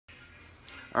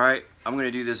Alright, I'm going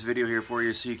to do this video here for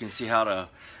you so you can see how to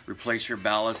replace your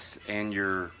ballast and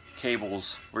your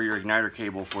cables, or your igniter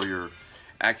cable for your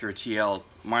Acura TL.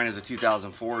 Mine is a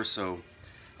 2004, so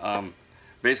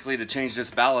basically to change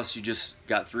this ballast you just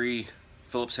got 3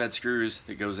 Phillips head screws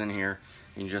that goes in here,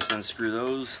 and you just unscrew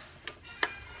those.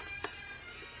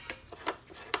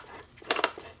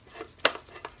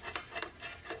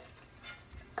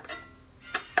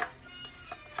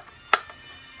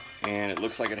 And it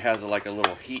looks like it has like a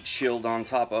little heat shield on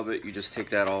top of it. You just take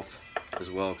that off as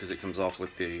well because it comes off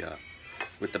with the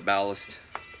ballast.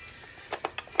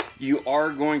 You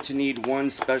are going to need one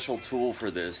special tool for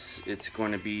this. It's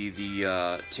going to be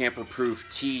the tamper-proof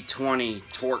T20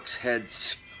 Torx head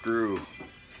screw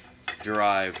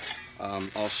drive.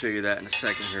 I'll show you that in a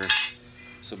second here.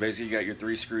 So basically you got your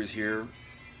 3 screws here,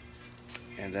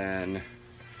 and then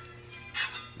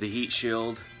the heat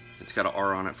shield. It's got an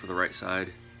R on it for the right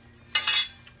side.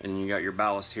 And you got your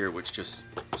ballast here, which just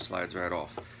slides right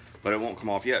off. But it won't come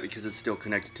off yet because it's still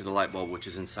connected to the light bulb, which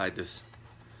is inside this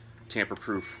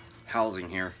tamper-proof housing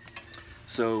here.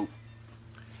 So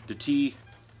the T20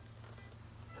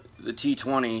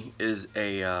 is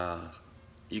a,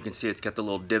 you can see it's got the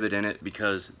little divot in it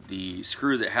because the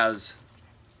screw that has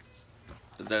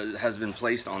been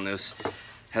placed on this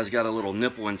has got a little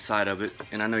nipple inside of it.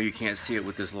 And I know you can't see it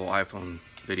with this little iPhone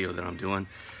video that I'm doing,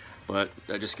 but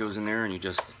that just goes in there and you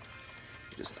just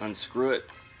unscrew it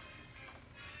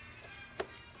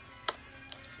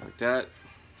like that.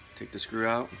 Take the screw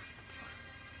out.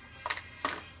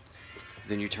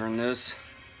 Then you turn this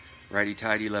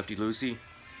righty-tighty, lefty-loosey.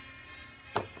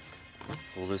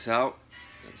 Pull this out.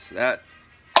 That's that.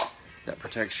 That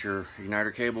protects your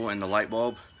igniter cable and the light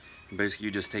bulb. And basically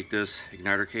you just take this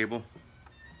igniter cable,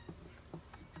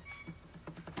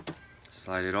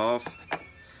 slide it off,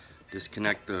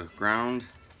 disconnect the ground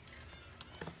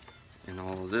and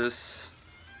all of this.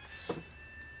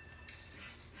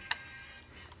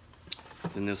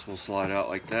 Then this will slide out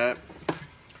like that.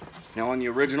 Now on the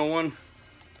original one,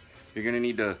 you're going to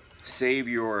need to save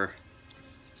your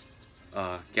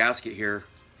gasket here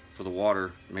for the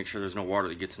water. Make sure there's no water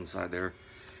that gets inside there.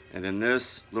 And then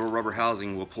this little rubber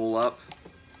housing will pull up,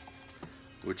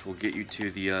 which will get you to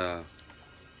the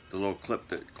little clip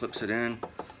that clips it in.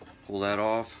 Pull that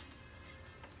off.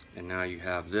 And now you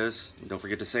have this. And don't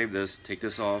forget to save this. Take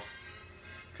this off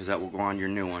because that will go on your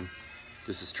new one.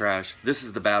 This is trash. This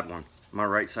is the bad one. My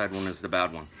right side one is the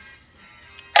bad one.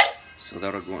 So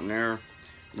that'll go in there.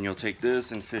 And you'll take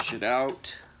this and fish it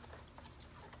out.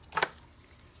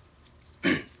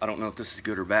 I don't know if this is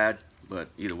good or bad, but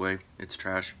either way, it's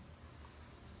trash.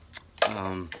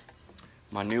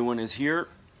 My new one is here.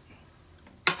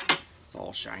 It's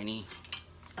all shiny.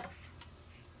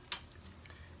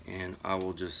 And I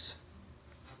will just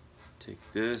take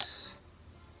this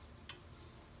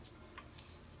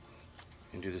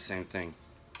and do the same thing.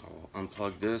 I'll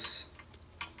unplug this.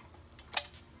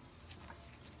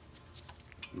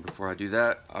 And before I do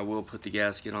that, I will put the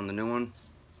gasket on the new one.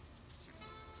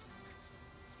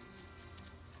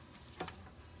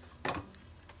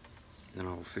 Then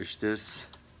I'll fish this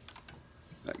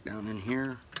back down in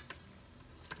here.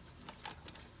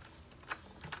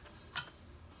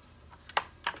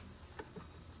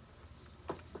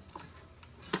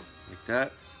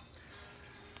 That.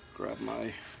 Grab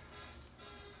my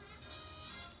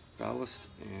ballast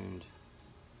and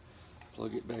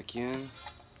plug it back in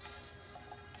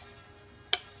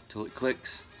till it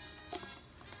clicks.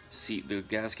 Seat the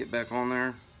gasket back on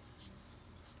there.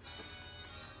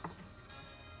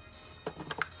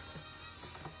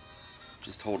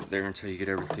 Just hold it there until you get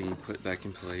everything put back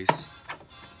in place.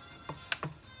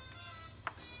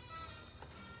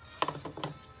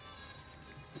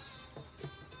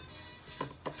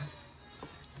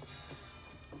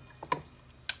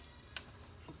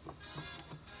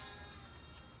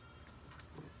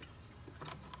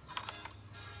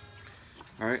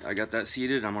 Alright, I got that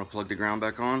seated. I'm going to plug the ground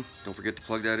back on. Don't forget to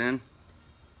plug that in.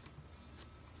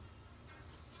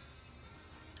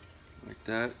 Like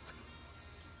that.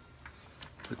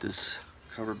 Put this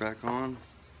cover back on.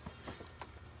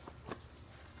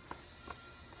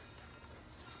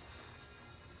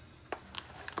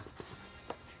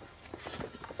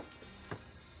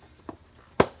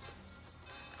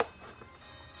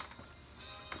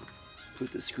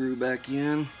 Put the screw back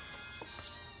in.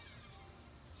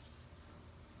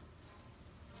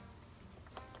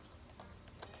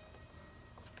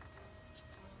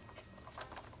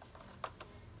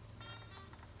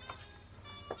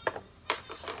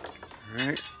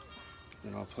 Alright,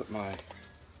 then I'll put my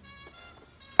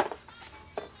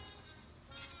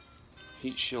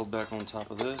heat shield back on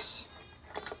top of this.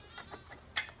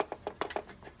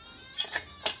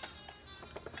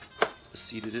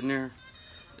 seated in there,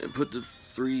 and put the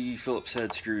 3 Phillips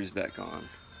head screws back on.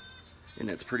 And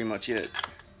that's pretty much it.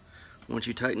 Once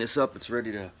you tighten this up, it's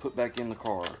ready to put back in the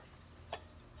car.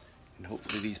 And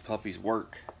hopefully these puppies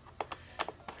work,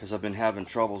 because I've been having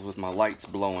troubles with my lights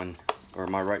blowing, or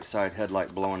my right side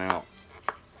headlight blowing out.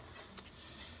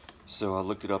 So I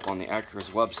looked it up on the Acura's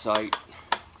website.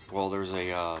 Well, there's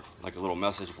a like a little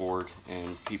message board,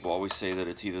 and people always say that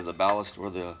it's either the ballast or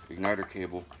the igniter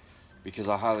cable, because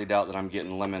I highly doubt that I'm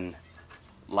getting lemon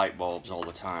light bulbs all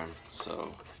the time.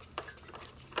 So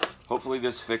hopefully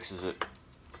this fixes it.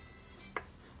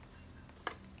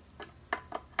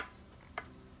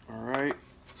 Alright,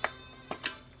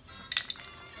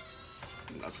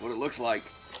 that's what it looks like.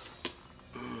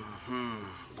 Boom.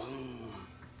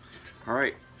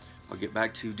 Alright, I'll get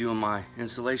back to doing my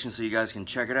installation so you guys can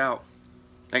check it out.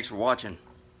 Thanks for watching.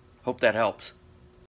 Hope that helps.